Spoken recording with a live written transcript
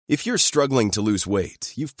If you're struggling to lose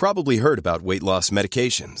weight, you've probably heard about weight loss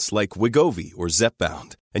medications like Wegovy or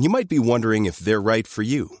Zepbound, and you might be wondering if they're right for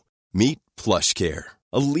you. Meet PlushCare,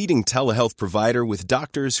 a leading telehealth provider with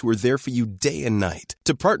doctors who are there for you day and night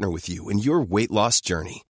to partner with you in your weight loss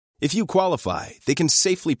journey. If you qualify, they can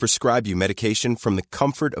safely prescribe you medication from the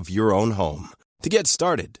comfort of your own home. To get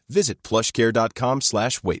started, visit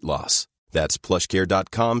plushcare.com/weightloss. That's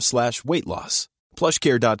plushcare.com/weightloss.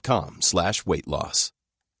 plushcare.com/weightloss.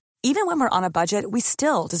 Even when we're on a budget, we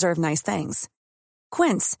still deserve nice things.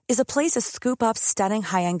 Quince is a place to scoop up stunning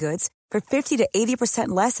high-end goods for 50 to 80%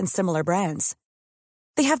 less than similar brands.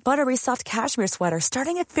 They have buttery soft cashmere sweaters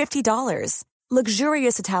starting at $50,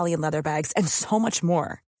 luxurious Italian leather bags, and so much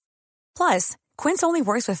more. Plus, Quince only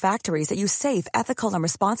works with factories that use safe, ethical, and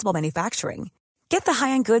responsible manufacturing. Get the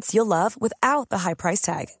high-end goods you'll love without the high price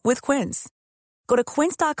tag with Quince. Go to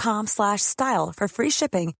quince.com/style for free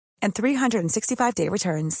shipping and 365-day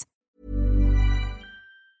returns.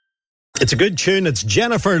 It's a good tune. It's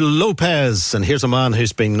Jennifer Lopez, and here's a man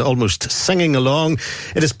who's been almost singing along.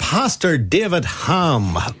 It is Pastor David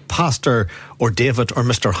Ham. Pastor or David or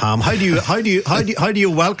Mr. Ham. How do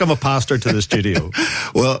you welcome a pastor to the studio?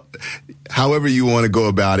 Well, however you want to go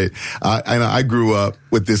about it. I grew up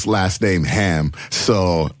with this last name, Ham.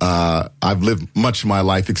 So I've lived much of my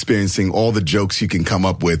life experiencing all the jokes you can come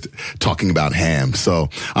up with talking about ham. So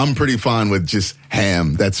I'm pretty fine with just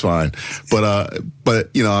Ham. That's fine.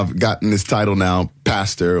 But you know, I've gotten this title now,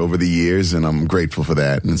 pastor, over the years, and I'm grateful for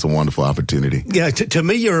that. And it's a wonderful opportunity. Yeah, to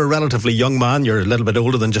me, you're a relatively young man. You're a little bit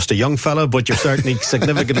older than just a young fella, but you're certainly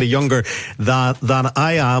significantly younger than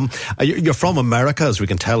I am. You're from America, as we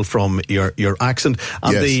can tell from your accent.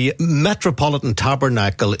 And Yes. the Metropolitan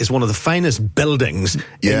Tabernacle is one of the finest buildings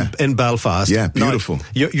in Belfast. Yeah, beautiful.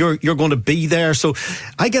 Now, you're going to be there. So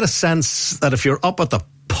I get a sense that if you're up at the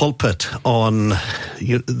pulpit on I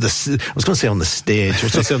was going to say on the stage, I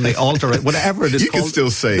was going to say on the altar, whatever it is. You can still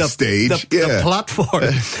say stage. The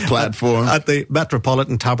platform at the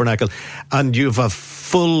Metropolitan Tabernacle, and you've a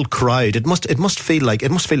full crowd. It must feel like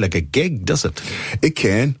a gig, does it? It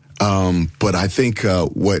can. But I think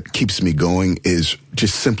what keeps me going is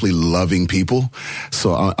just simply loving people.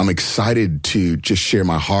 So I'm excited to just share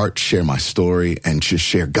my heart, share my story, and just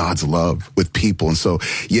share God's love with people. And so,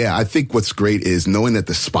 yeah, I think what's great is knowing that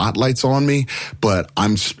the spotlight's on me, but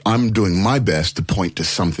I'm doing my best to point to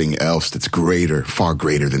something else that's greater, far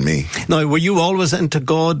greater than me. Now, were you always into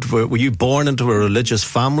God? Were you born into a religious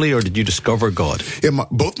family, or did you discover God? Yeah,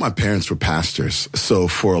 both my parents were pastors. So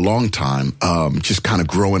for a long time, just kind of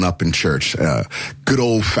growing up in church, good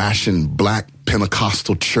old-fashioned black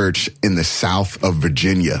Pentecostal church in the south of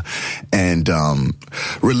Virginia. And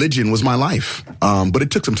religion was my life. But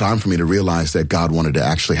it took some time for me to realize that God wanted to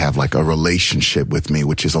actually have like a relationship with me,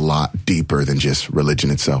 which is a lot deeper than just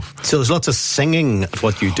religion itself. So there's lots of singing at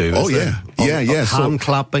what you do. Oh, yeah. Yeah. Hand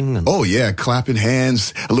clapping. Oh, yeah. Clapping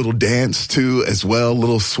hands, a little dance too as well, a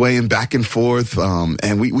little swaying back and forth.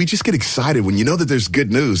 And we just get excited when you know that there's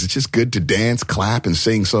good news. It's just good to dance, clap, and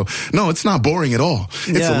sing. So, no, it's not boring at all.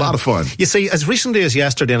 It's a lot of fun. You see, as recently as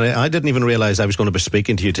yesterday, and I didn't even realize I was going to be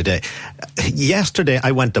speaking to you today. Yesterday,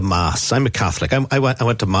 I went to Mass. I'm a Catholic. I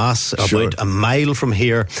went to Mass about a mile from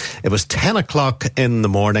here. It was 10 o'clock in the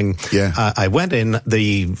morning. Yeah. I went in.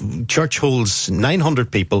 The church holds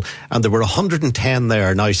 900 people, and there were 110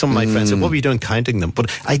 there. Now, some of my friends said, "What were you doing counting them?"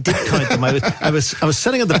 But I did count them. I was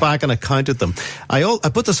sitting at the back and I counted them. I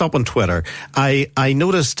put this up on Twitter. I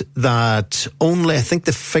noticed that I think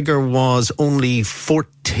the figure was only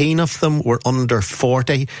 14 of them were under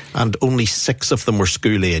 40 and only 6 of them were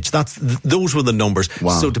school age. Those were the numbers.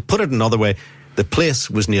 Wow. So to put it another way, the place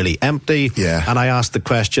was nearly empty. Yeah. And I asked the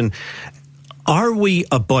question, are we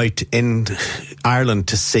about in Ireland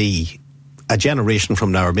to see a generation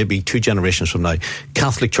from now, or maybe 2 generations from now,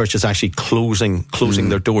 Catholic churches actually closing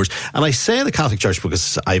their doors? And I say the Catholic Church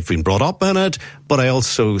because I've been brought up in it, but I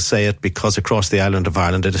also say it because across the island of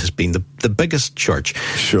Ireland it has been the biggest church.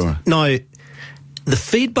 Sure. Now, the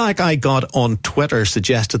feedback I got on Twitter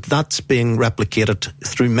suggested that's being replicated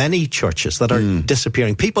through many churches that are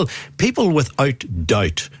disappearing. People without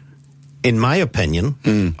doubt, in my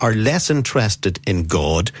opinion, are less interested in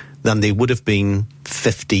God than they would have been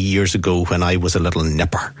 50 years ago when I was a little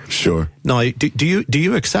nipper. Sure. Now, do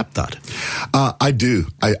you accept that? I do.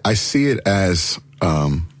 I see it as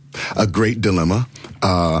a great dilemma,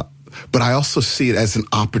 but I also see it as an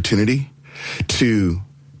opportunity to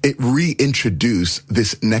reintroduce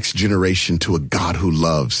this next generation to a God who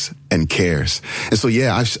loves and cares. And so,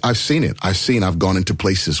 yeah, I've seen it. I've gone into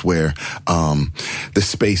places where the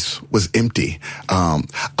space was empty.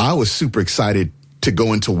 I was super excited to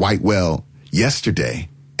go into Whitewell yesterday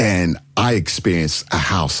and I experienced a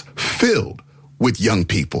house filled with young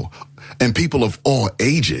people and people of all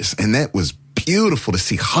ages. And that was beautiful to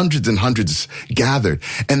see hundreds and hundreds gathered.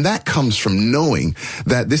 And that comes from knowing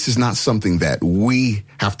that this is not something that we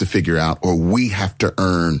have to figure out or we have to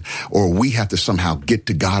earn or we have to somehow get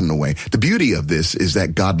to God in a way. The beauty of this is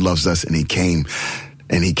that God loves us, and he came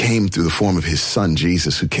through the form of his son,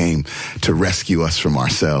 Jesus, who came to rescue us from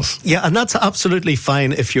ourselves. Yeah, and that's absolutely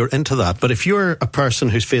fine if you're into that. But if you're a person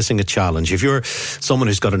who's facing a challenge, if you're someone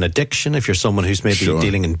who's got an addiction, if you're someone who's maybe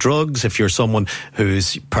dealing in drugs, if you're someone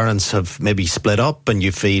whose parents have maybe split up and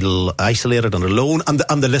you feel isolated and alone, and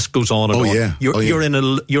the list goes on and on. Yeah. You're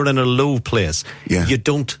in a low place. Yeah. You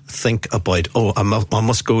don't think about, I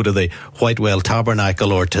must go to the Whitewell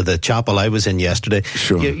Tabernacle or to the chapel I was in yesterday.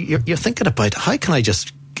 Sure. You're thinking about, how can I just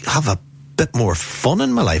have a bit more fun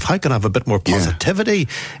in my life? How can I have a bit more positivity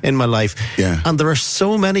in my life? Yeah. And there are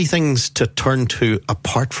so many things to turn to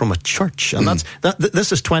apart from a church. And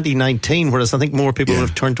this is 2019, whereas I think more people would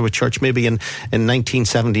have turned to a church maybe in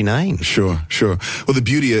 1979. Sure. Well, the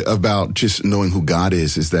beauty about just knowing who God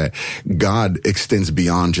is that God extends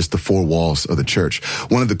beyond just the four walls of the church.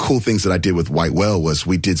 One of the cool things that I did with Whitewell was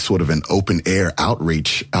we did sort of an open air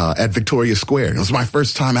outreach at Victoria Square. It was my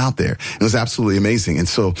first time out there. It was absolutely amazing. And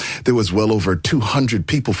so there was well over 200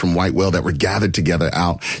 people from Whitewell that were gathered together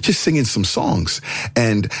out just singing some songs.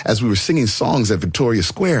 And as we were singing songs at Victoria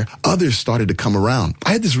Square, others started to come around.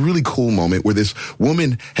 I had this really cool moment where this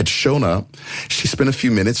woman had shown up. She spent a few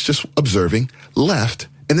minutes just observing, left,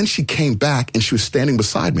 and then she came back and she was standing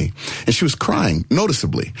beside me and she was crying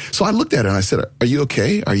noticeably. So I looked at her and I said, "Are you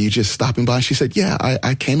okay? Are you just stopping by?" She said, "Yeah,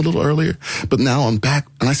 I came a little earlier, but now I'm back."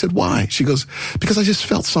 And I said, "Why?" She goes, "Because I just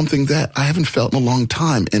felt something that I haven't felt in a long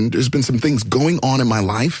time. And there's been some things going on in my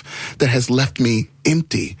life that has left me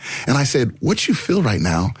empty." And I said, "What you feel right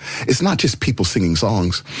now is not just people singing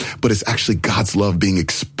songs, but it's actually God's love being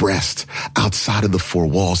expressed outside of the four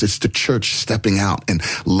walls. It's the church stepping out and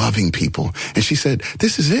loving people." And she said,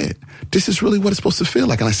 "This is it. This is really what it's supposed to feel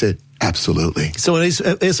like." And I said, "Absolutely." So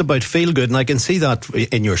it is about feel good, and I can see that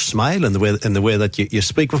in your smile and the way that you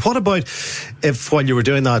speak. But what about if, while you were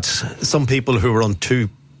doing that, some people who were on two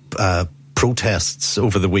protests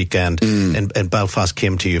over the weekend in Belfast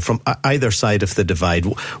came to you from either side of the divide?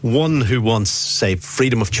 One who wants, say,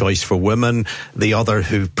 freedom of choice for women, the other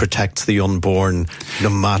who protects the unborn no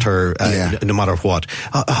matter what.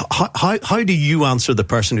 How do you answer the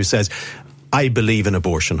person who says, "I believe in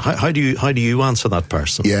abortion"? How do you answer that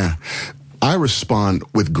person? Yeah. I respond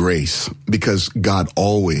with grace because God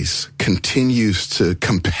always continues to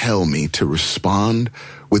compel me to respond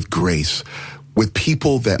with grace with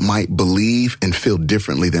people that might believe and feel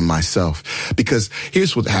differently than myself. Because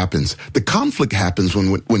here's what happens. The conflict happens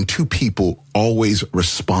when two people always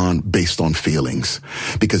respond based on feelings.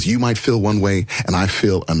 Because you might feel one way and I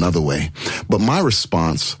feel another way. But my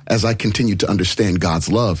response, as I continue to understand God's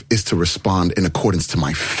love, is to respond in accordance to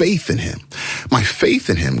my faith in him. My faith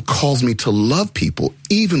in him calls me to love people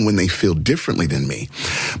even when they feel differently than me.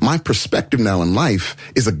 My perspective now in life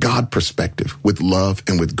is a God perspective with love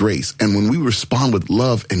and with grace. And when we respond with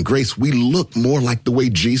love and grace, we look more like the way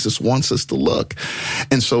Jesus wants us to look.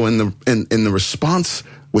 And so in the response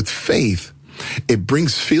with faith, it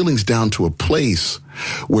brings feelings down to a place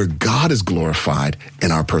where God is glorified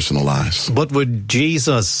in our personal lives. But would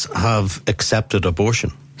Jesus have accepted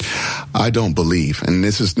abortion? I don't believe, and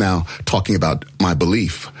this is now talking about my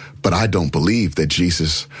belief, but I don't believe that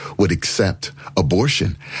Jesus would accept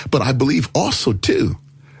abortion. But I believe also, too,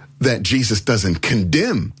 that Jesus doesn't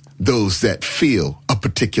condemn those that feel a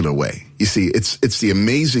particular way. You see, it's the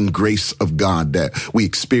amazing grace of God that we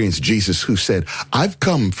experience Jesus, who said, "I've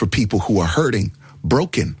come for people who are hurting,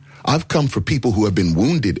 broken. I've come for people who have been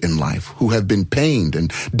wounded in life, who have been pained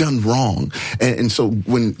and done wrong." And so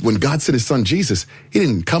when God sent his son Jesus, he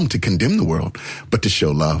didn't come to condemn the world, but to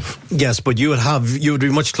show love. Yes, but you would be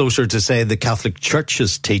much closer to, say, the Catholic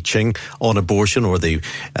Church's teaching on abortion, or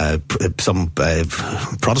some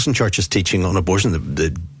Protestant churches' teaching on abortion,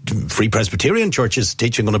 the Free Presbyterian Church's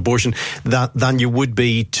teaching on abortion, than you would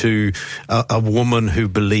be to a woman who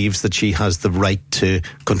believes that she has the right to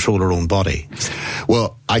control her own body.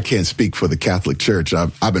 Well, I can't speak for the Catholic Church.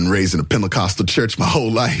 I've been raised in a Pentecostal church my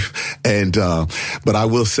whole life, but I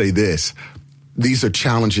will say this: these are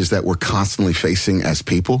challenges that we're constantly facing as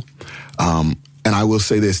people, and I will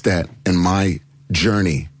say this, that in my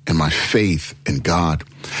journey and my faith in God,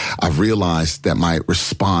 I've realized that my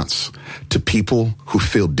response to people who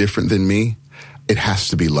feel different than me, it has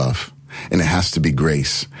to be love. And it has to be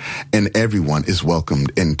grace. And everyone is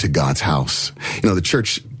welcomed into God's house. You know, the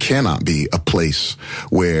church cannot be a place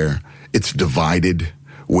where it's divided,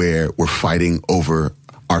 where we're fighting over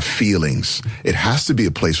our feelings. It has to be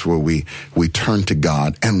a place where we turn to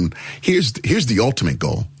God. And here's the ultimate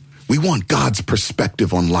goal. We want God's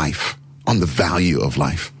perspective on life, on the value of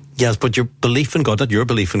life. Yes, but your belief in God, not your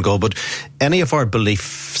belief in God, but any of our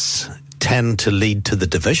beliefs tend to lead to the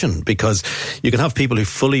division, because you can have people who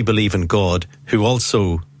fully believe in God who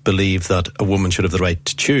also believe that a woman should have the right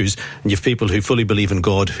to choose, and you have people who fully believe in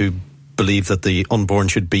God who believe that the unborn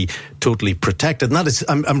should be totally protected. And that is,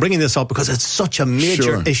 I'm bringing this up because it's such a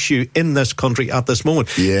major issue in this country at this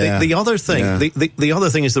moment. Yeah. The other thing, the other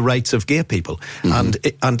thing is the rights of gay people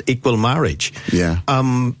and equal marriage. Yeah.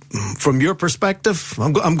 From your perspective,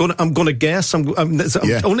 I'm going to guess. I'm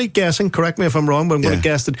only guessing. Correct me if I'm wrong, but I'm going to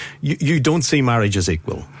guess that you don't see marriage as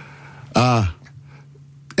equal.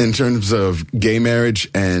 In terms of gay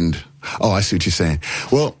marriage and I see what you're saying.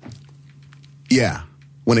 Well, yeah.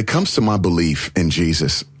 When it comes to my belief in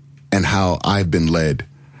Jesus and how I've been led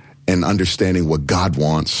and understanding what God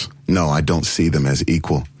wants, no, I don't see them as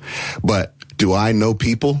equal. But do I know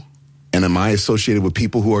people, and am I associated with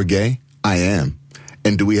people who are gay? I am.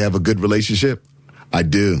 And do we have a good relationship? I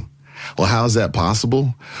do. Well, how is that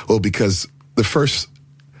possible? Well, because the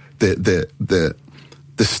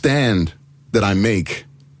stand that I make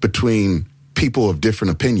between people of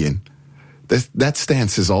different opinion, that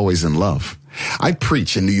stance is always in love. I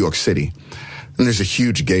preach in New York City, and there's a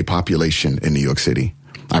huge gay population in New York City.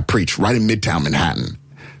 I preach right in Midtown Manhattan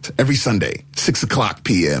every Sunday, 6:00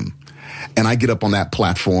 p.m. And I get up on that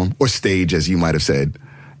platform, or stage, as you might have said,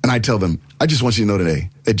 and I tell them, I just want you to know today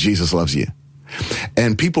that Jesus loves you.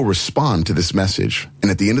 And people respond to this message.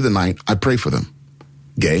 And at the end of the night, I pray for them.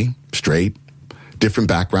 Gay, straight, different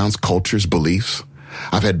backgrounds, cultures, beliefs.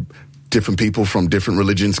 I've had different people from different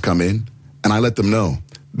religions come in, and I let them know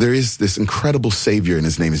there is this incredible Savior, and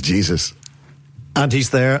his name is Jesus. And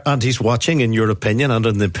he's there, and he's watching, in your opinion, and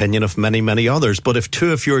in the opinion of many, many others. But if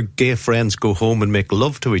two of your gay friends go home and make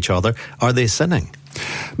love to each other, are they sinning?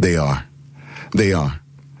 They are. They are.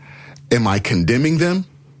 Am I condemning them?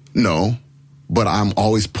 No. But I'm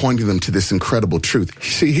always pointing them to this incredible truth.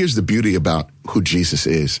 See, here's the beauty about who Jesus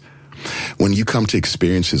is. When you come to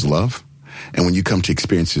experience his love, and when you come to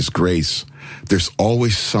experience his grace, there's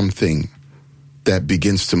always something that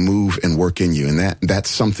begins to move and work in you. And that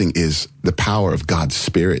something is the power of God's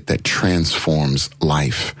Spirit that transforms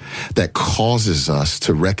life, that causes us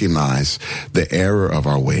to recognize the error of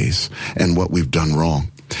our ways and what we've done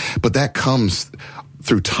wrong. But that comes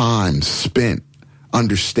through time spent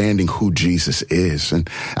understanding who Jesus is. And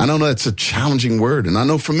I know that's a challenging word. And I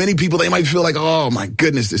know for many people, they might feel like, oh my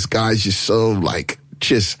goodness, this guy's just so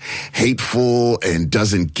just hateful and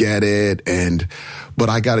doesn't get it. But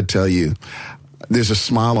I got to tell you, there's a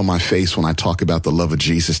smile on my face when I talk about the love of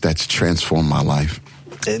Jesus that's transformed my life.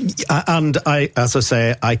 And as I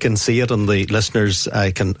say, I can see it, and the listeners,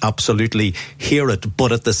 I can absolutely hear it.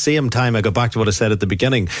 But at the same time, I go back to what I said at the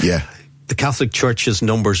beginning. Yeah. The Catholic Church's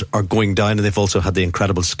numbers are going down, and they've also had the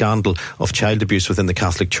incredible scandal of child abuse within the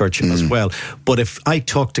Catholic Church as well. But if I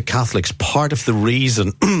talk to Catholics, part of the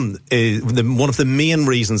reason, one of the main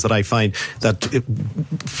reasons that I find that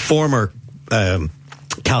former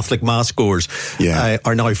Catholic mass goers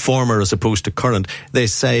are now former as opposed to current, they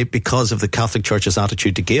say because of the Catholic Church's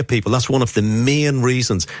attitude to gay people. That's one of the main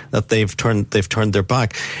reasons that they've turned their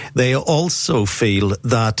back. They also feel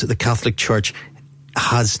that the Catholic Church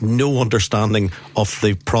has no understanding of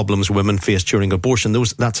the problems women face during abortion.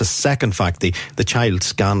 That's a second fact. The child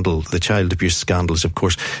scandal, the child abuse scandals, of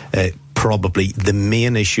course, probably the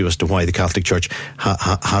main issue as to why the Catholic Church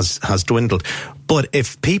has dwindled. But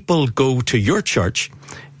if people go to your church,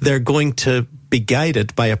 they're going to be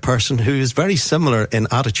guided by a person who is very similar in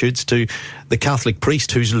attitudes to the Catholic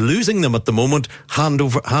priest who's losing them at the moment, hand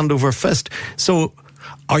over fist. So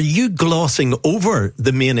are you glossing over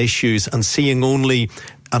the main issues and seeing only,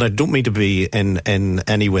 and I don't mean to be in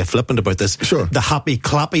any way flippant about this, the happy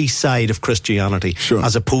clappy side of Christianity,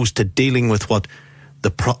 as opposed to dealing with what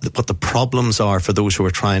the problems are for those who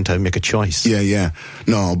are trying to make a choice? Yeah.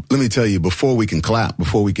 No, let me tell you, before we can clap,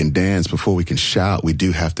 before we can dance, before we can shout, we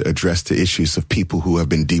do have to address the issues of people who have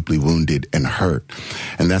been deeply wounded and hurt.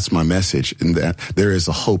 And that's my message, in that there is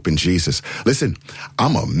a hope in Jesus. Listen,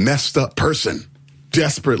 I'm a messed up person,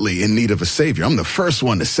 desperately in need of a Savior. I'm the first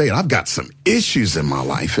one to say it. I've got some issues in my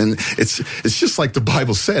life. And it's just like the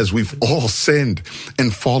Bible says, we've all sinned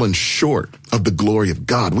and fallen short of the glory of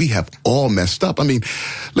God. We have all messed up. I mean,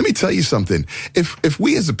 let me tell you something. If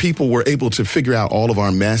we as a people were able to figure out all of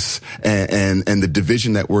our mess and the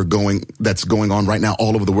division that's going on right now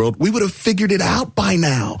all over the world, we would have figured it out by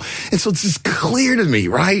now. And so it's just clear to me,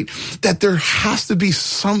 right, that there has to be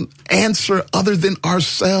some answer other than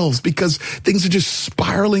ourselves, because things are just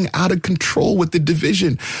spiraling out of control with the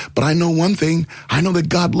division. But I know one thing. I know that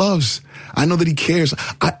God loves. I know that he cares.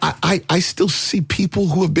 I still see people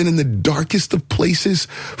who have been in the darkest of places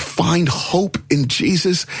find hope in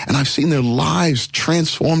Jesus, and I've seen their lives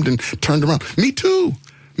transformed and turned around. Me too.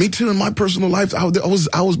 In my personal life,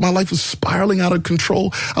 my life was spiraling out of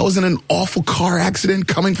control. I was in an awful car accident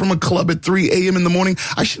coming from a club at 3 a.m. in the morning.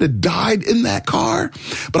 I should have died in that car.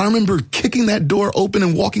 But I remember kicking that door open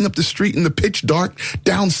and walking up the street in the pitch dark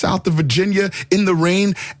down south of Virginia in the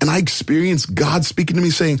rain. And I experienced God speaking to me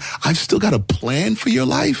saying, I've still got a plan for your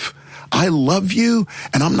life. I love you,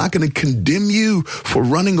 and I'm not going to condemn you for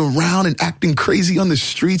running around and acting crazy on the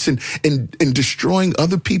streets and destroying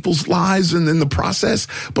other people's lives and in the process.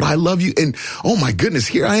 But I love you. And oh my goodness,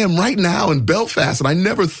 here I am right now in Belfast. And I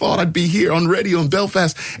never thought I'd be here on radio in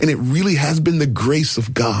Belfast. And it really has been the grace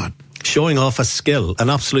of God. Showing off a skill, an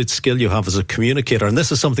absolute skill you have as a communicator. And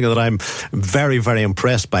this is something that I'm very, very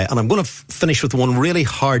impressed by. And I'm going to finish with one really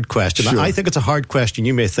hard question. Sure. I think it's a hard question.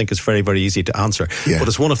 You may think it's very, very easy to answer. Yeah. But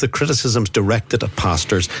it's one of the criticisms directed at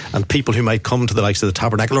pastors and people who might come to the likes of the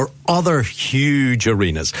Tabernacle or other huge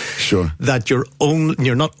arenas. Sure. That you're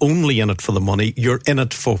not only in it for the money, you're in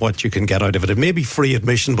it for what you can get out of it. It may be free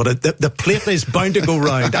admission, but the plate is bound to go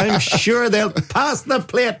round. I'm sure they'll pass the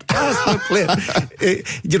plate.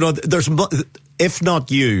 There's, if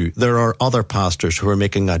not you, there are other pastors who are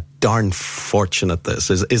making a darn fortune at this.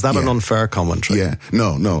 Is that an unfair commentary? Yeah,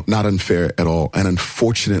 no, not unfair at all. And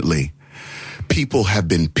unfortunately, people have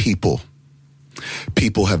been people.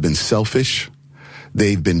 People have been selfish.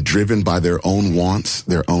 They've been driven by their own wants,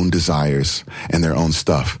 their own desires, and their own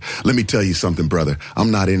stuff. Let me tell you something, brother.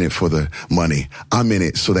 I'm not in it for the money. I'm in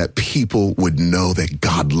it so that people would know that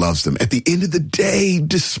God loves them. At the end of the day,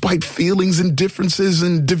 despite feelings and differences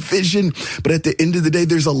and division, but at the end of the day,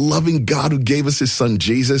 there's a loving God who gave us his son,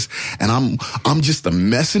 Jesus. And I'm just a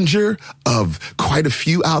messenger of quite a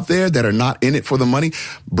few out there that are not in it for the money.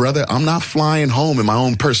 Brother, I'm not flying home in my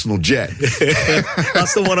own personal jet.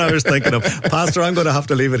 That's the one I was thinking of. Pastor, I'm going to have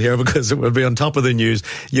to leave it here because it will be on top of the news.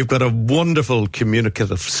 You've got a wonderful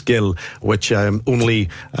communicative skill, which only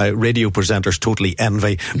radio presenters totally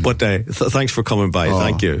envy. But thanks for coming by.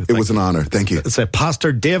 Thank you. It was an honor. Thank you. It's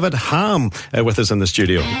Pastor David Ham with us in the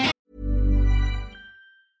studio.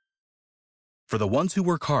 For the ones who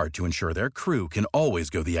work hard to ensure their crew can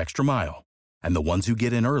always go the extra mile, and the ones who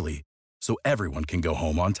get in early so everyone can go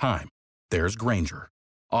home on time, there's Grainger,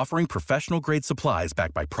 offering professional-grade supplies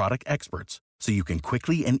backed by product experts, so you can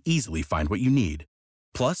quickly and easily find what you need.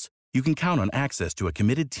 Plus, you can count on access to a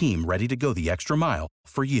committed team ready to go the extra mile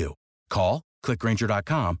for you. Call, click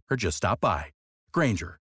Grainger.com, or just stop by.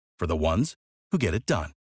 Grainger, for the ones who get it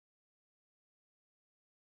done.